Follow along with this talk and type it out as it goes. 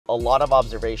a lot of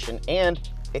observation, and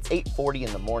it's 8:40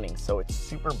 in the morning, so it's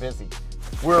super busy.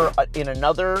 We're in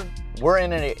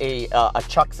a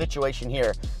chuck situation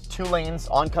here. 2 lanes,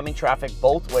 oncoming traffic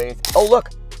both ways. Oh, look.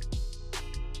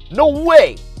 No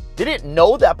way. Didn't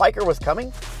know that biker was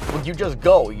coming? When you just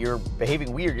go, you're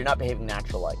behaving weird. You're not behaving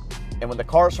natural-like. And when the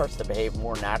car starts to behave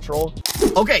more natural.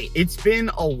 Okay, it's been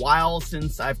a while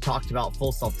since I've talked about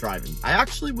full self-driving. I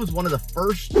actually was one of the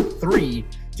first 3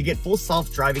 to get full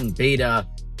self-driving beta,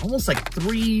 almost like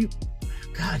 3,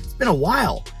 God, it's been a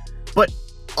while. But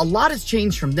a lot has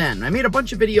changed from then. I made a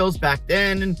bunch of videos back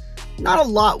then, and not a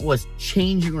lot was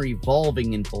changing or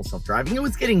evolving in full self-driving. It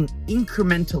was getting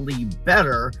incrementally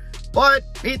better, but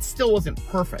it still wasn't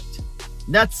perfect.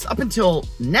 That's up until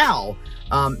now.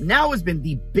 Now has been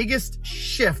the biggest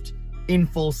shift in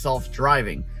full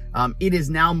self-driving. It is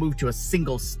now moved to a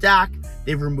single stack.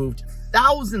 They've removed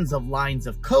thousands of lines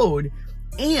of code,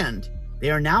 and they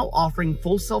are now offering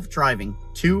full self-driving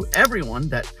to everyone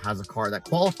that has a car that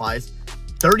qualifies,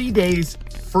 30 days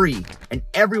free, and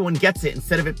everyone gets it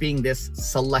instead of it being this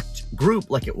select group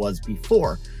like it was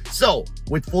before. So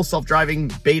with full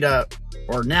self-driving beta,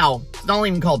 or now it's not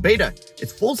even called beta,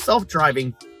 it's full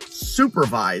self-driving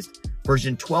supervised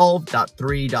version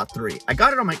 12.3.3. I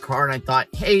got it on my car and I thought,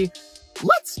 hey,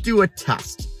 let's do a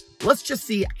test. Let's just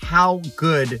see how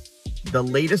good the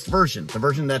latest version, the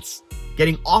version that's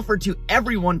getting offered to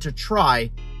everyone to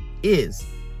try, is.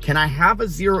 Can I have a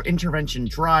zero intervention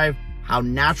drive? How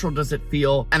natural does it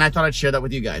feel? And I thought I'd share that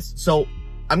with you guys. So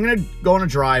I'm gonna go on a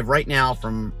drive right now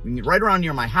from right around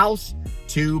near my house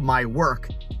to my work.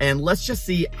 And let's just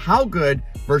see how good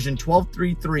version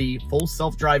 12.3.3 full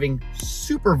self-driving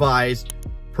supervised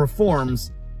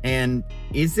performs, and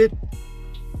is it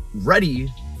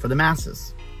ready for the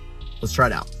masses? Let's try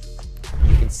it out.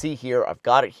 You can see here, I've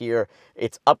got it here.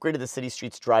 It's upgraded the city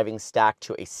streets driving stack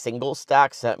to a single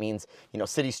stack. So that means, you know,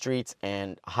 city streets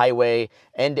and highway,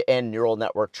 end-to-end neural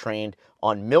network trained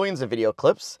on millions of video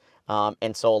clips.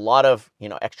 And so a lot of, you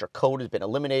know, extra code has been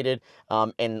eliminated.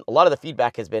 And a lot of the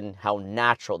feedback has been how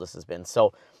natural this has been.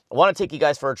 So I want to take you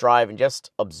guys for a drive and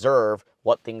just observe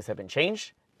what things have been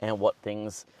changed and what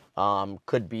things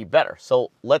could be better.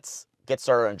 So let's get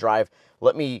started on drive.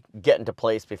 Let me get into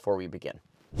place before we begin.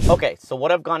 Okay, so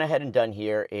what I've gone ahead and done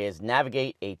here is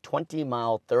navigate a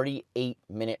 20-mile,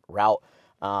 38-minute route.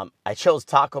 I chose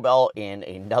Taco Bell in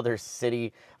another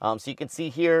city. So you can see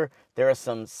here, there is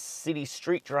some city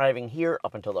street driving here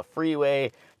up until the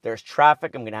freeway. There's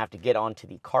traffic. I'm going to have to get onto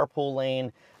the carpool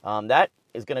lane. That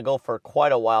is going to go for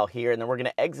quite a while here. And then we're going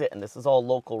to exit, and this is all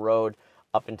local road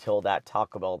up until that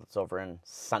Taco Bell that's over in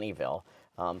Sunnyvale.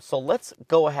 So let's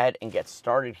go ahead and get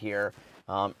started here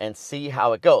and see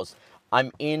how it goes. I'm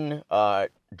in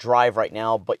drive right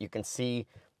now, but you can see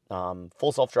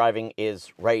full self-driving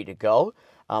is ready to go.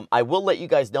 I will let you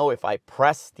guys know if I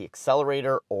press the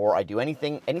accelerator or I do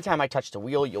anything. Anytime I touch the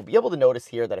wheel, you'll be able to notice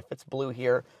here that if it's blue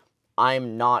here,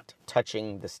 I'm not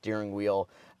touching the steering wheel.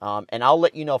 And I'll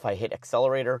let you know if I hit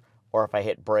accelerator or if I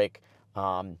hit brake,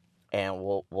 and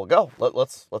we'll go.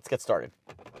 Let's get started.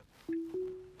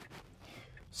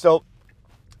 So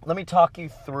let me talk you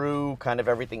through kind of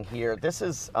everything here. This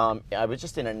is, I was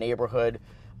just in a neighborhood,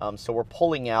 so we're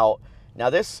pulling out. Now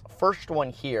this first one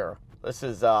here, this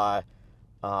is,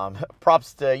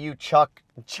 props to you, Chuck.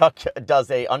 Chuck does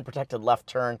a unprotected left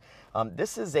turn.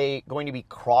 This is going to be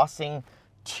crossing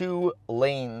 2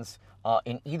 lanes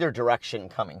in either direction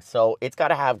coming. So it's got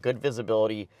to have good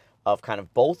visibility of kind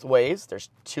of both ways. There's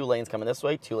 2 lanes coming this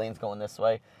way, 2 lanes going this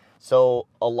way. So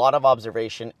a lot of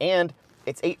observation, and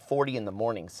it's 8:40 in the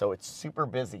morning, so it's super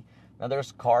busy. Now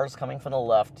there's cars coming from the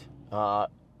left,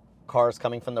 cars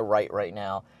coming from the right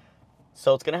now.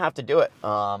 So it's going to have to do it.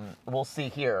 We'll see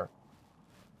here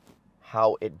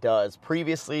how it does.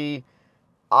 Previously,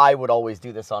 I would always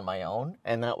do this on my own,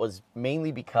 and that was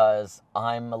mainly because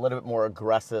I'm a little bit more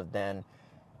aggressive than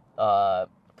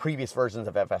previous versions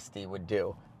of FSD would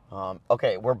do.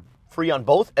 Okay, we're free on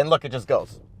both, and look, it just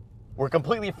goes. We're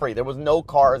completely free. There was no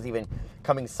cars even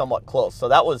coming somewhat close. So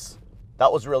that was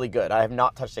really good. I have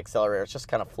not touched the accelerator. It's just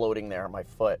kind of floating there on my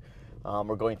foot.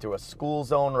 We're going through a school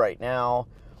zone right now.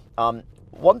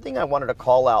 One thing I wanted to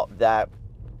call out that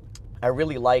I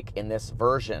really like in this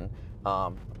version,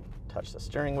 touch the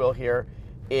steering wheel here,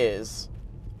 is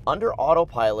under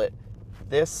autopilot,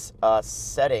 this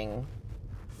setting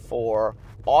for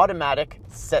automatic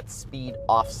set speed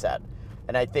offset.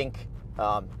 And I think,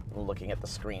 I'm looking at the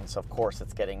screen, so of course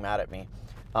it's getting mad at me.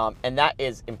 And that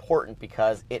is important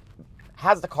because it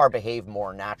has the car behave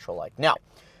more natural-like. Now,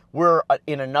 we're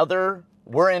in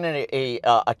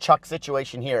a chuck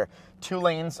situation here. 2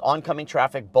 lanes, oncoming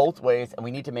traffic both ways, and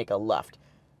we need to make a left.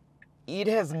 It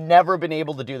has never been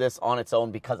able to do this on its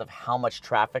own because of how much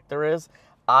traffic there is.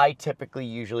 I typically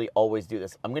usually always do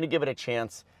this. I'm going to give it a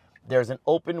chance. There's an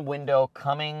open window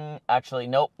coming. Actually,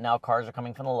 nope. Now cars are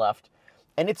coming from the left.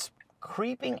 And it's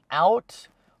creeping out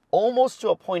almost to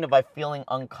a point of I feeling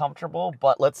uncomfortable.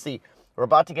 But let's see. We're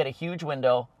about to get a huge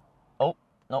window. Oh,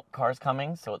 nope. Car's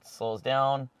coming. So it slows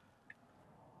down.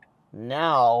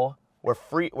 Now we're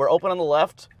free. We're open on the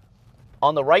left.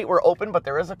 On the right, we're open, but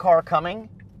there is a car coming.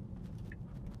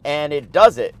 And it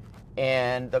does it.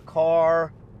 And the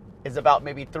car is about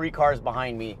maybe 3 cars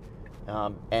behind me.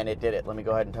 And it did it. Let me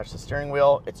go ahead and touch the steering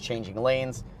wheel. It's changing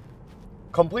lanes.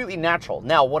 Completely natural.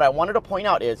 Now, what I wanted to point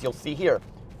out is, you'll see here,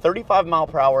 35 mile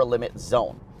per hour limit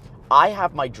zone. I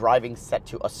have my driving set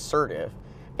to assertive,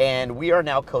 and we are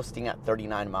now coasting at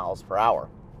 39 miles per hour.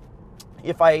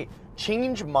 If I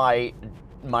change my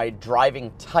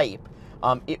driving type,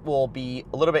 it will be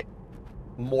a little bit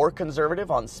more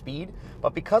conservative on speed,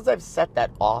 but because I've set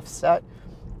that offset,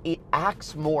 it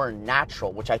acts more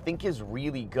natural, which I think is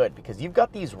really good, because you've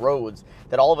got these roads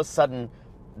that all of a sudden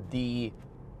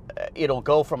it'll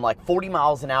go from like 40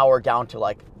 miles an hour down to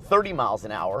like 30 miles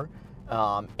an hour.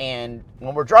 And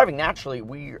when we're driving naturally,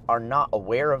 we are not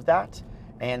aware of that.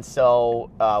 And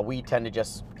so we tend to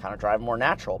just kind of drive more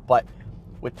natural. But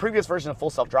with previous versions of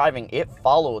full self-driving, it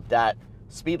followed that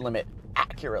speed limit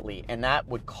accurately, and that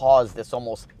would cause this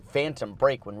almost phantom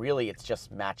brake when really it's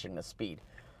just matching the speed.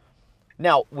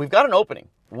 Now, we've got an opening.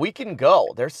 We can go.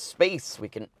 There's space. We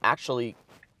can actually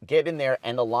get in there,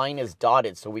 and the line is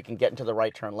dotted so we can get into the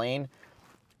right turn lane.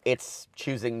 It's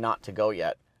choosing not to go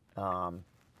yet. I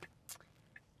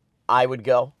would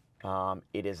go.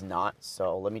 It is not.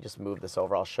 So let me just move this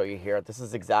over. I'll show you here. This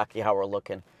is exactly how we're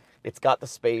looking. It's got the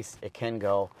space. It can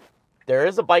go. There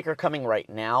is a biker coming right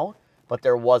now, but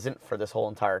there wasn't for this whole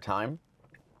entire time.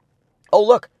 Oh,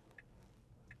 look.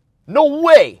 No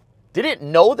way. Did it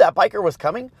know that biker was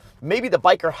coming? Maybe the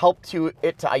biker helped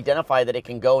it to identify that it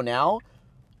can go now.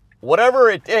 Whatever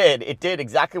it did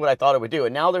exactly what I thought it would do.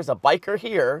 And now there's a biker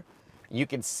here. You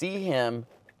can see him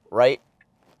right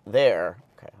there.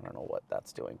 Okay, I don't know what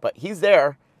that's doing, but he's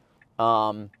there.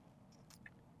 That's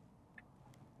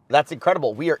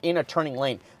incredible. We are in a turning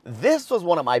lane. This was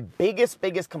one of my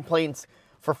biggest complaints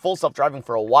for full self-driving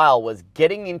for a while, was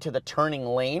getting into the turning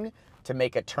lane to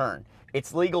make a turn.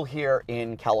 It's legal here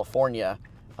in California.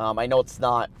 I know it's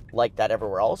not like that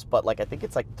everywhere else, but like I think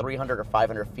it's like 300 or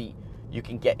 500 feet you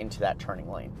can get into that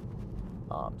turning lane.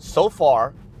 So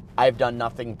far, I've done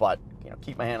nothing but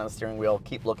keep my hand on the steering wheel,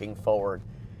 keep looking forward,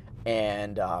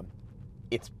 and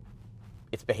it's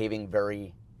behaving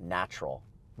very natural,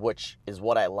 which is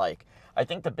what I like. I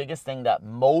think the biggest thing that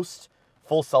most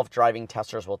full self-driving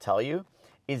testers will tell you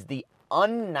is the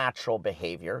unnatural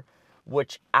behavior,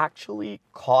 which actually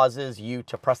causes you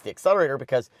to press the accelerator,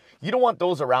 because you don't want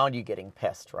those around you getting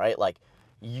pissed, right? Like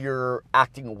you're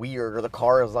acting weird, or the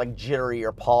car is like jittery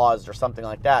or paused or something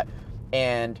like that.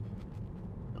 And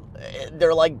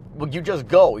they're like, well, you just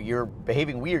go. You're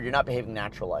behaving weird. You're not behaving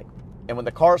natural-like. And when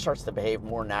the car starts to behave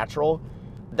more natural,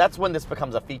 that's when this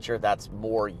becomes a feature that's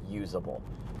more usable,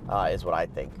 is what I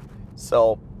think.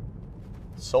 So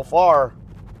far,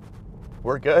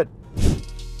 we're good.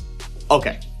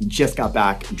 Okay, just got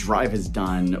back, drive is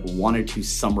done, wanted to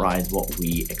summarize what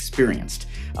we experienced.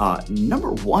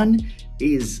 Number one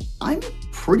is I'm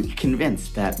pretty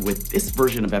convinced that with this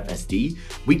version of FSD,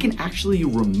 we can actually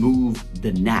remove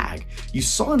the nag. You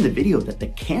saw in the video that the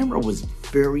camera was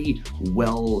very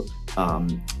well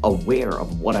aware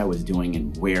of what I was doing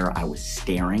and where I was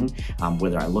staring.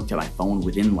 Whether I looked at my phone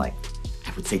within like,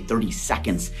 I would say 30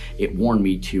 seconds, it warned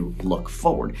me to look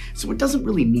forward. So it doesn't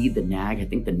really need the nag. I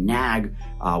think the nag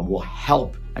will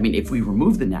help. I mean, if we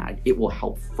remove the nag, it will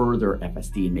help further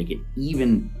FSD and make it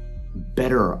even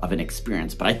better of an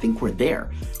experience. But I think we're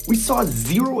there. We saw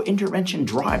zero intervention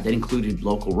drive that included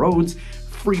local roads,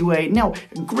 freeway. Now,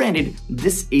 granted,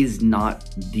 this is not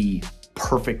the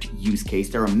perfect use case.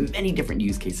 There are many different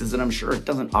use cases, and I'm sure it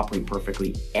doesn't operate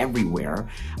perfectly everywhere.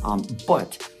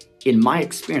 But in my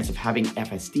experience of having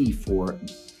FSD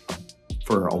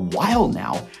for a while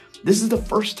now, this is the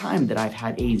first time that I've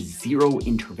had a zero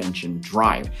intervention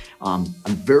drive. I'm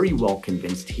very well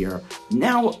convinced here.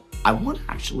 Now, I want to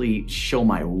actually show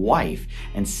my wife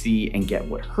and see and get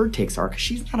what her takes are, because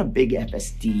she's not a big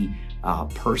FSD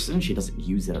person. She doesn't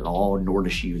use it at all, nor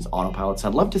does she use autopilot. So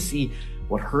I'd love to see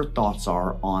what her thoughts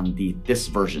are on this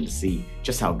version to see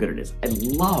just how good it is. I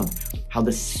love how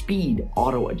the speed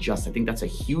auto adjusts. I think that's a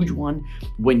huge one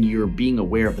when you're being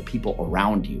aware of the people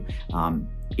around you.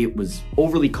 It was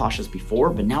overly cautious before,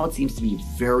 but now it seems to be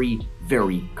very,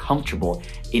 very comfortable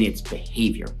in its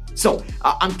behavior. So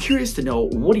I'm curious to know,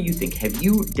 what do you think? Have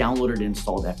you downloaded and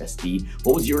installed FSD?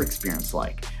 What was your experience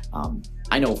like?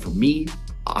 I know for me,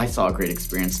 I saw a great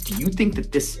experience. Do you think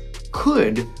that this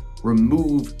could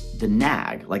remove the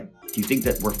nag? Like, do you think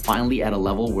that we're finally at a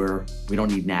level where we don't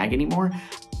need nag anymore?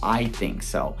 I think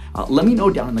so. Let me know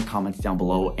down in the comments down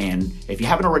below. And if you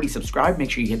haven't already subscribed,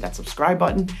 make sure you hit that subscribe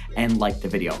button and like the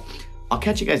video. I'll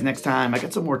catch you guys next time. I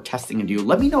got some more testing to do.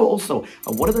 Let me know also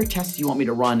what other tests you want me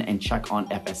to run and check on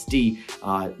FSD,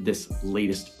 this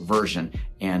latest version.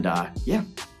 And yeah,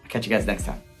 I'll catch you guys next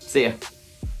time. See ya.